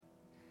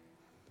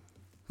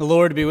The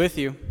Lord be with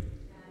you.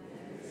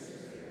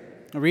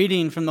 A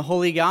reading from the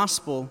Holy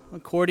Gospel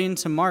according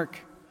to Mark.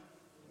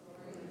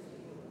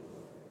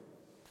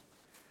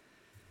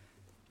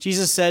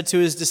 Jesus said to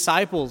his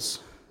disciples,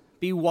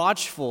 "Be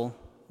watchful,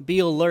 be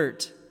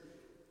alert.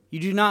 You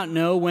do not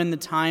know when the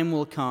time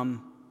will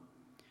come.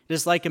 It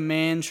is like a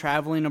man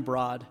traveling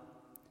abroad.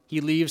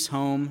 He leaves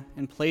home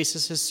and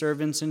places his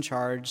servants in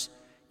charge,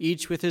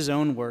 each with his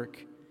own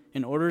work,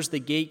 and orders the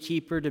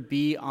gatekeeper to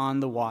be on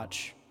the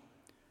watch.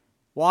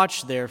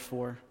 Watch,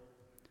 therefore.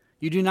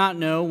 You do not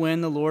know when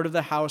the Lord of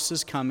the house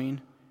is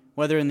coming,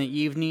 whether in the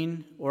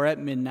evening or at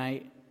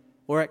midnight,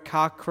 or at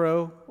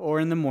cockcrow or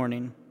in the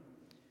morning.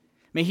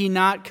 May he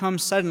not come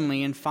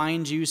suddenly and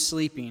find you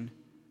sleeping.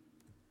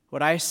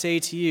 What I say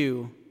to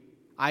you,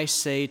 I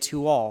say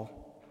to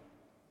all.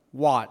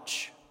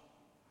 Watch."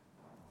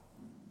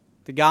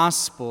 The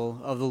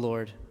Gospel of the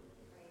Lord.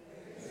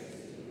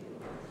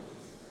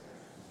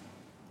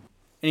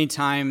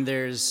 Anytime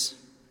there's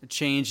a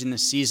change in the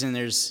season,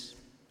 there's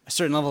a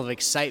certain level of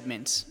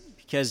excitement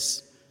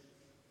because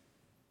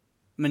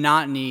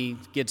monotony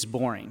gets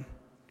boring.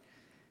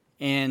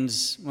 And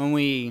when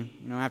we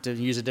have to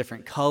use a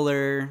different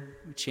color,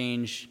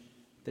 change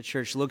the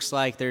church looks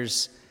like,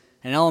 there's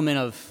an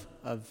element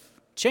of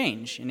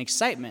change and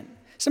excitement.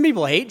 Some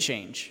people hate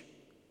change.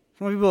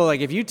 Some people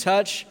if you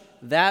touch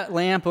that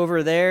lamp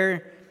over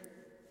there,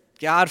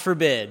 God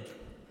forbid,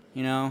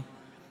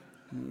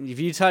 if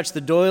you touch the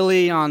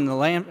doily on the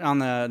lamp on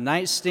the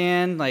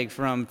nightstand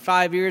from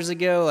 5 years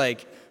ago,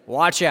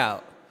 watch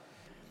out.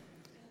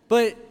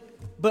 But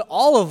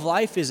all of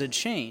life is a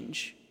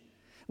change.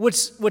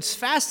 What's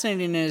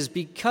fascinating is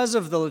because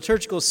of the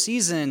liturgical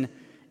season,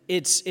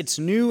 it's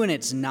new and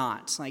it's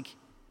not.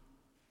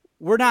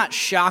 We're not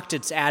shocked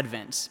it's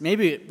Advent.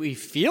 Maybe we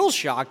feel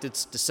shocked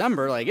it's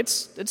December.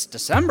 It's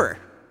December.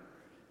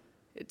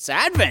 It's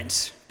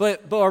Advent.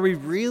 But are we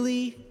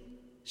really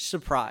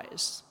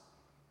surprised?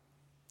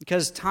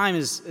 Because time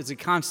is a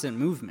constant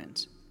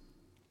movement.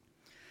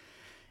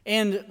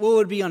 And what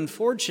would be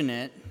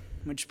unfortunate,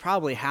 which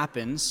probably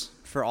happens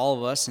for all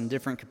of us in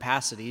different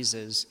capacities,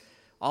 is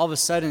all of a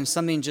sudden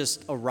something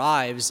just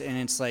arrives and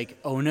it's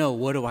oh no,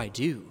 what do I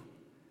do?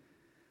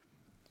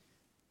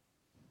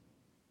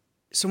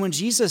 So when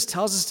Jesus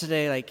tells us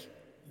today,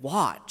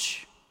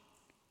 watch,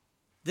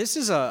 this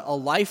is a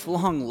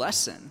lifelong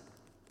lesson.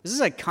 This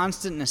is a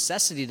constant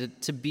necessity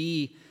to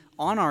be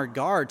on our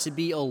guard, to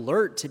be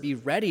alert, to be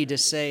ready to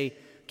say,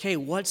 okay,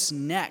 what's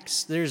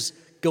next? There's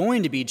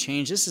going to be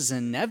change. This is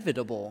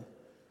inevitable.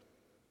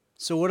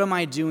 So what am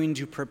I doing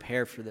to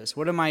prepare for this?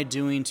 What am I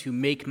doing to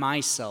make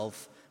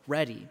myself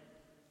ready?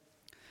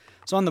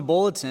 So on the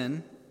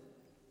bulletin,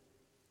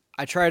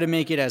 I try to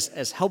make it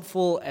as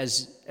helpful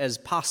as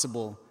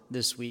possible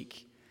this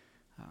week.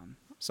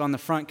 So on the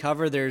front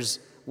cover, there's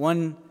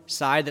one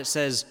side that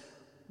says,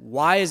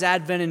 "Why is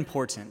Advent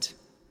important?"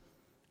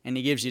 And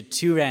it gives you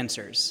two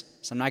answers.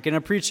 So I'm not going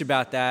to preach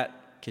about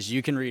that because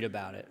you can read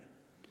about it.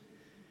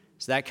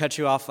 So that cuts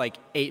you off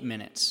 8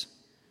 minutes.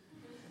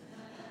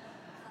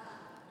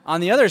 On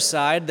the other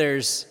side,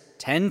 there's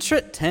 10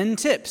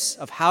 tips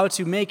of how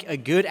to make a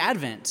good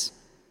Advent.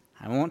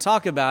 I won't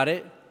talk about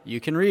it.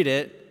 You can read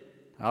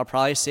it. I'll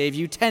probably save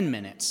you 10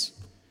 minutes.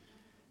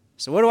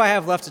 So what do I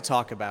have left to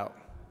talk about?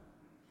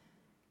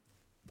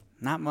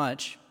 Not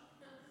much,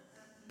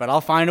 but I'll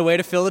find a way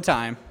to fill the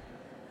time.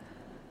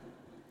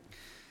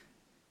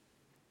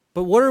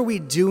 But what are we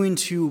doing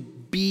to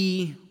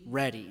be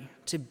ready,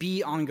 to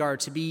be on guard,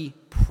 to be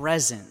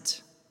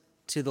present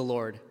to the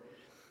Lord?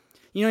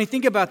 You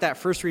think about that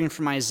first reading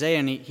from Isaiah,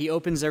 and he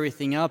opens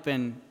everything up,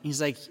 and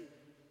he's like,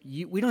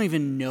 we don't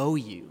even know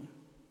you.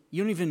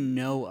 You don't even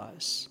know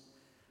us.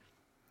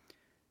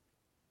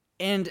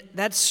 And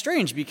that's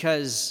strange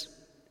because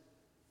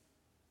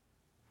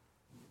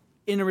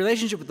in a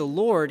relationship with the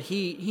Lord,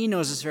 he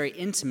knows us very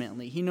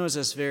intimately. He knows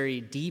us very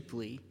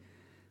deeply.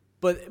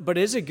 But it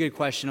is a good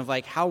question of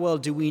how well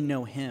do we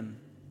know him?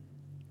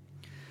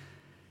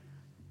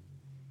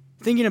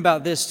 Thinking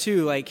about this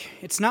too,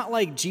 it's not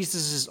like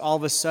Jesus is all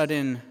of a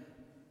sudden,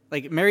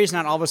 Mary's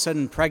not all of a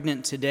sudden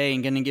pregnant today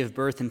and going to give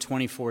birth in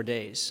 24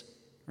 days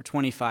or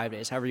 25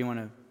 days, however you want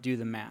to do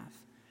the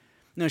math.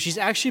 No, she's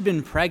actually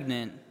been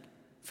pregnant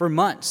for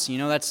months.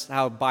 That's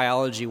how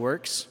biology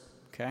works,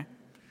 okay?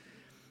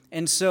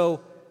 And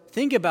so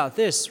think about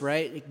this,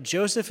 right?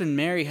 Joseph and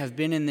Mary have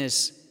been in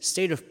this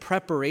state of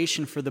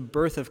preparation for the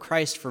birth of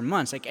Christ for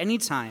months.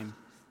 Anytime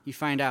you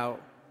find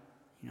out,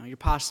 you're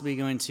possibly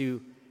going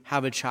to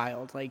have a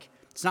child.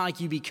 It's not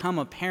like you become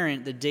a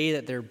parent the day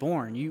that they're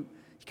born. You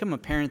become a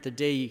parent the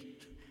day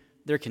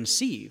they're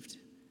conceived.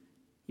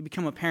 You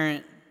become a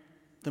parent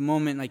the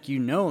moment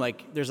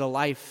there's a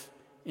life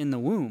in the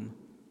womb.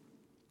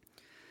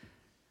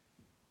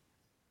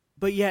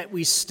 But yet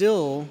we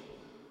still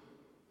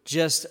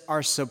just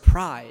are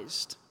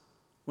surprised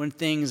when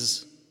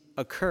things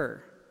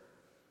occur.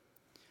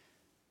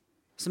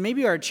 So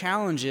maybe our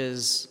challenge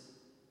is,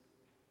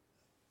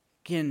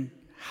 again,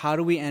 how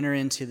do we enter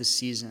into the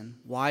season?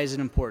 Why is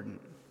it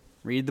important?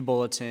 Read the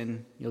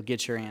bulletin, you'll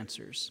get your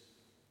answers.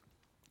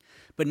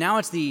 But now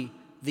it's the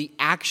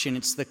action,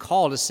 it's the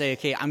call to say,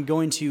 okay, I'm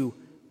going to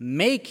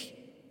make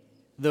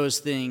those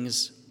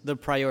things the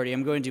priority.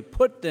 I'm going to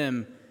put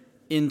them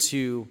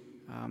into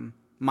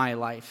my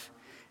life.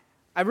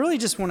 I really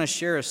just want to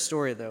share a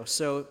story, though.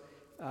 So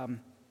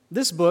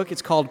this book,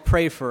 it's called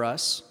Pray For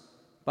Us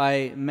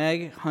by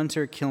Meg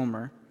Hunter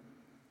Kilmer.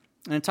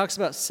 And it talks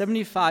about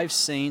 75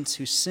 saints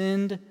who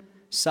sinned,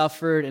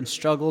 suffered, and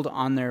struggled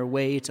on their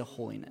way to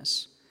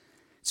holiness.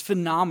 It's a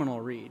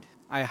phenomenal read.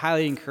 I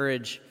highly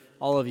encourage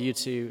all of you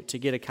to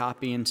get a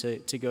copy and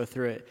to go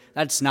through it.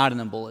 That's not in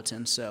the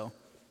bulletin, so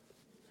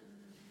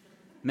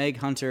Meg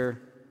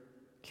Hunter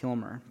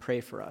Kilmer,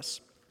 Pray For Us.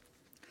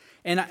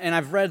 And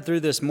I've read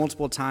through this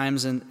multiple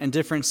times, and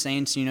different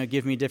saints,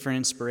 give me different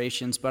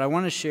inspirations, but I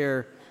want to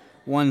share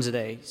one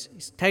today.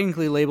 He's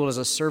technically labeled as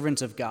a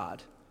servant of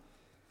God.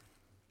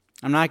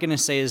 I'm not going to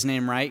say his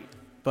name right,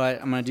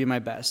 but I'm going to do my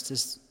best.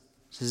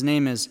 His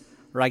name is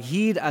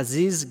Raghid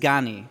Aziz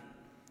Ghani.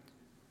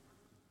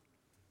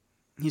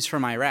 He's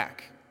from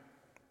Iraq.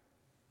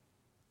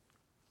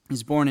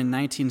 He's born in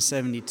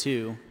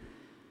 1972,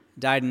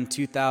 died in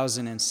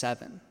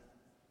 2007,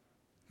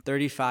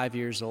 35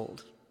 years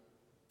old.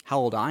 How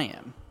old I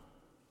am.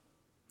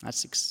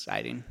 That's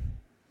exciting.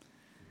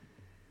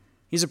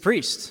 He's a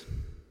priest.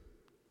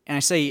 And I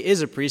say he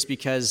is a priest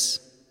because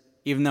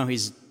even though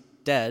he's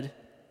dead,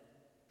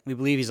 we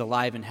believe he's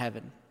alive in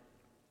heaven.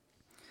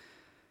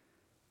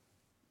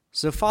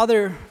 So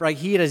Father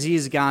Raghid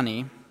Aziz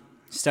Ghani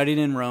studied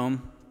in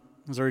Rome,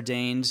 was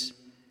ordained,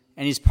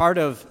 and he's part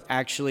of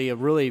actually a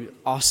really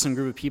awesome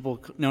group of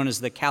people known as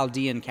the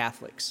Chaldean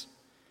Catholics.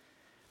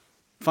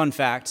 Fun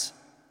fact,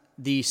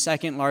 the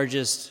second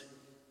largest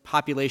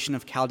population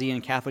of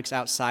Chaldean Catholics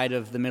outside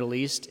of the Middle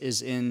East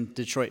is in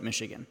Detroit,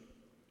 Michigan.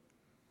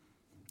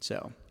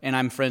 And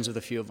I'm friends with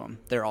a few of them.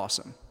 They're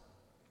awesome.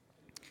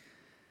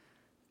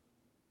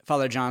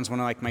 Father John's one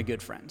of my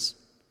good friends.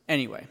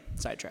 Anyway,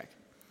 sidetrack.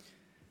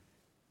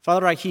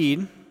 Father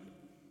Raghid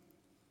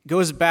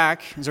goes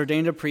back, is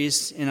ordained a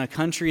priest in a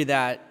country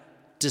that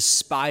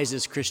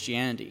despises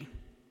Christianity,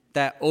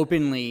 that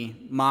openly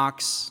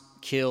mocks,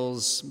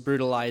 kills,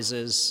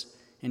 brutalizes,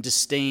 and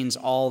disdains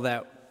all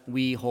that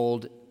we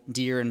hold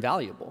dear and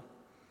valuable.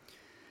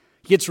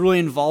 He gets really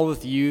involved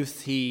with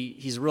youth.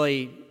 He's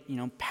really,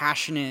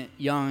 passionate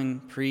young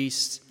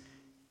priest,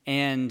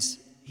 and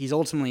he's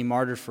ultimately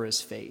martyred for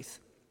his faith.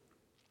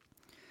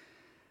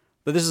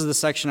 But this is the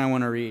section I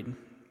want to read.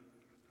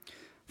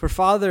 For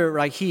Father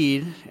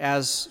Raghid,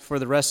 as for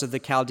the rest of the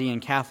Chaldean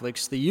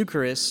Catholics, the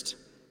Eucharist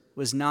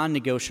was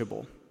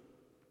non-negotiable.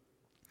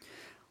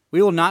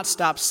 We will not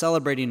stop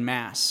celebrating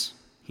Mass,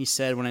 he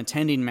said when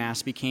attending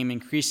Mass became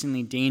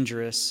increasingly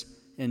dangerous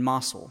in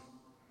Mosul.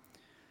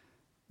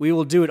 We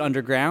will do it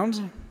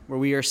underground, where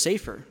we are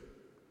safer.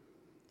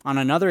 On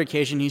another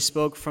occasion, he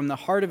spoke from the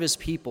heart of his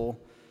people.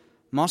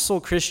 Mosul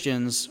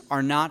Christians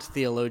are not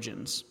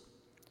theologians.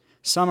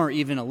 Some are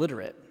even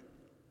illiterate.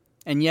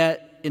 And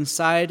yet,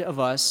 inside of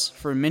us,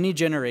 for many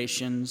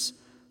generations,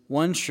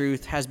 one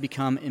truth has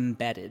become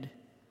embedded.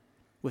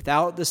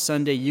 Without the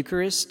Sunday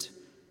Eucharist,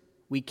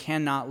 we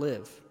cannot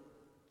live.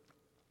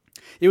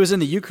 It was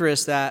in the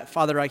Eucharist that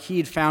Father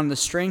Raghid found the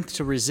strength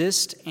to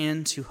resist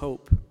and to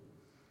hope.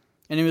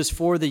 And it was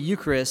for the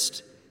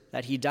Eucharist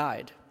that he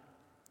died.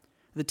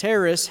 The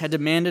terrorists had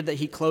demanded that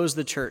he close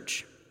the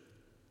church.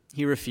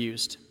 He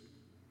refused.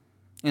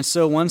 And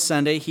so one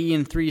Sunday, he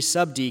and 3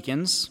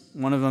 subdeacons,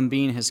 one of them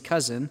being his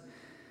cousin,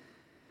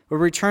 were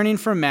returning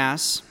from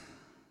Mass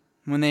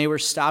when they were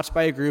stopped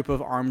by a group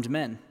of armed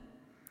men.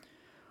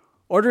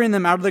 Ordering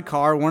them out of the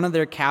car, one of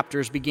their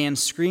captors began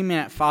screaming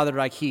at Father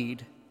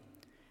Raghid,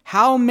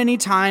 "How many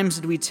times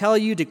did we tell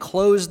you to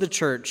close the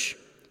church?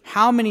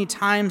 How many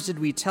times did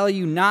we tell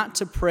you not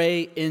to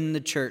pray in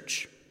the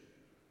church?"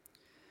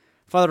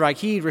 Father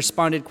Raghid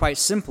responded quite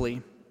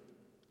simply,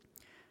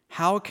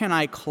 "How can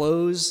I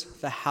close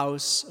the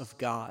house of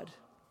God?"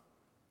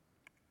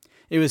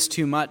 It was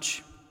too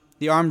much.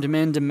 The armed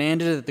men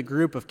demanded that the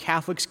group of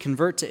Catholics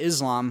convert to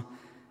Islam,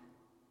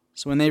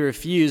 so when they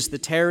refused, the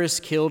terrorists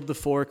killed the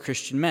 4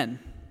 Christian men.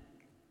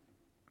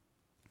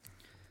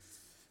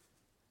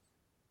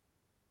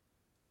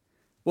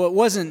 What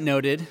wasn't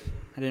noted,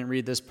 I didn't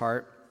read this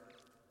part,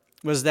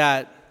 was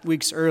that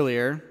weeks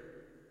earlier,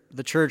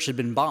 the church had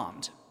been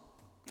bombed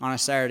on a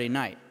Saturday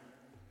night.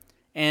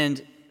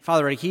 And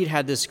Father Raghid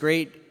had this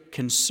great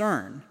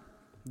concern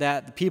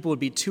that the people would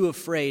be too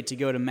afraid to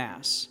go to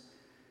Mass.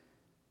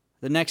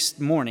 The next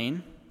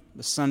morning,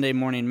 the Sunday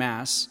morning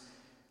Mass,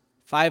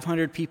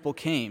 500 people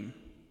came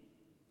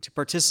to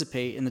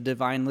participate in the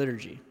Divine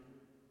Liturgy.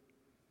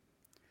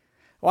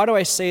 Why do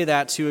I say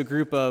that to a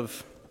group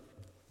of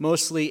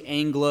mostly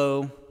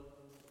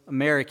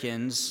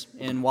Anglo-Americans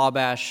in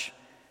Wabash,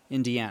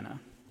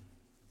 Indiana?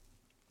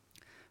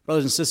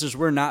 Brothers and sisters,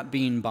 we're not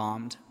being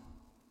bombed.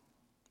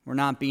 We're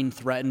not being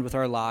threatened with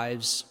our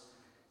lives.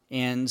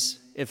 And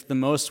if the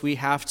most we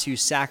have to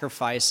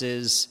sacrifice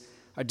is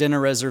a dinner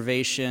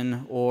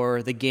reservation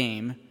or the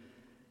game,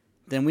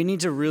 then we need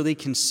to really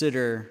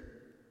consider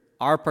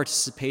our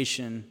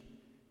participation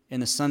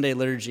in the Sunday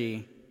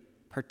liturgy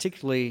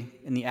particularly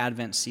in the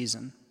Advent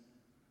season.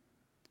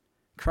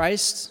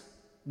 Christ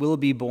will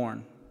be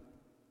born.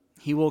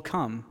 He will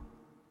come,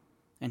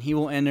 and he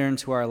will enter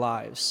into our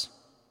lives.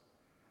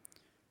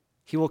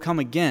 He will come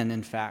again,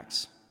 in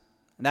fact.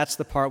 And that's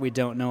the part we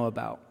don't know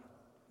about.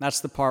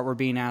 That's the part we're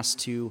being asked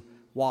to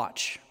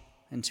watch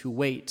and to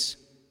wait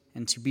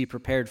and to be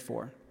prepared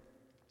for.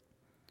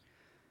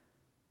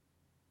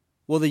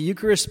 Will the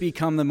Eucharist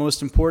become the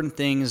most important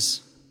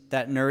things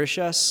that nourish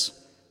us,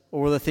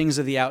 or the things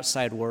of the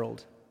outside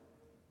world?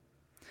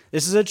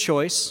 This is a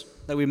choice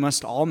that we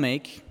must all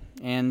make,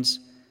 and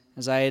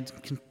as I had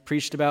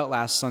preached about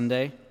last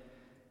Sunday,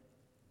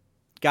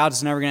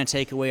 God's never going to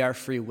take away our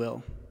free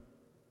will.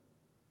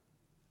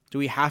 Do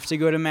we have to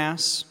go to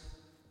Mass?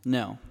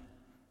 No.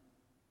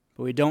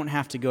 But we don't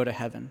have to go to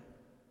heaven.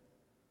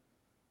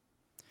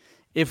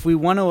 If we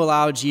want to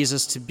allow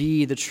Jesus to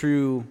be the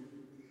true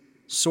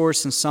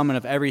source and summit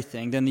of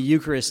everything, then the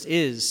Eucharist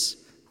is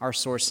our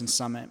source and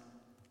summit.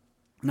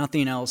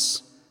 Nothing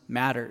else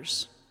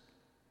matters.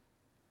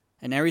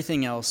 And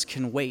everything else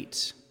can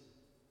wait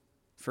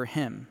for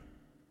him.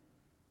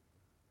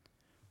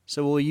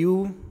 So will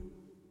you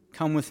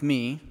come with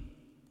me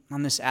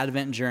on this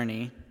Advent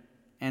journey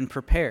and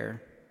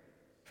prepare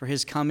for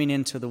his coming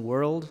into the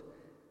world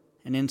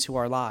and into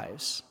our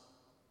lives?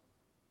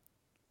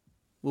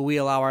 Will we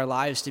allow our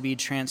lives to be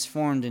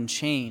transformed and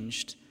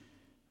changed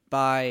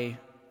by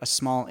a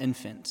small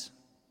infant,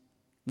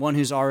 one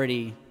who's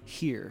already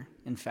here,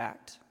 in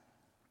fact?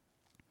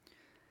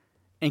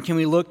 And can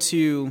we look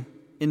to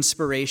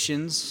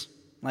inspirations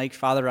like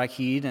Father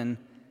Rakid and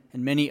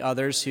many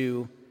others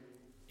who,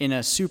 in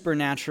a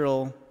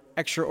supernatural,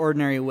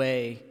 extraordinary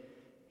way,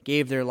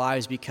 gave their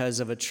lives because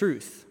of a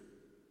truth,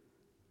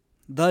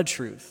 the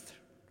truth,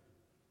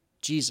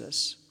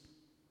 Jesus?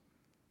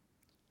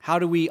 How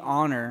do we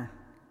honor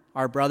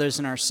our brothers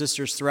and our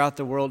sisters throughout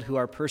the world who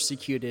are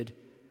persecuted,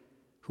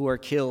 who are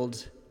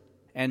killed,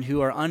 and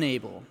who are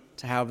unable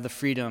to have the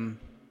freedom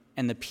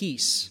and the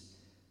peace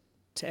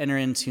to enter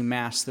into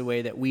Mass the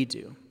way that we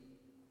do,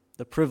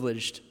 the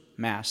privileged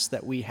Mass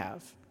that we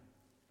have?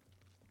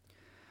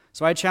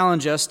 So I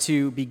challenge us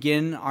to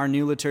begin our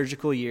new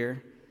liturgical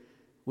year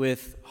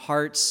with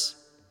hearts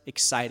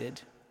excited,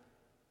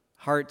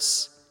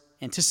 hearts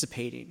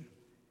anticipating,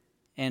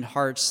 and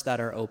hearts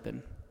that are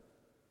open,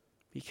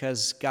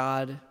 because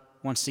God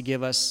wants to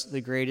give us the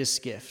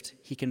greatest gift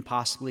he can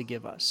possibly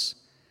give us,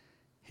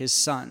 his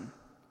Son,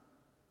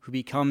 who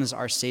becomes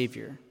our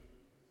Savior,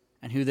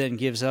 and who then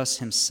gives us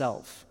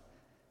himself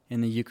in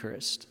the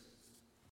Eucharist.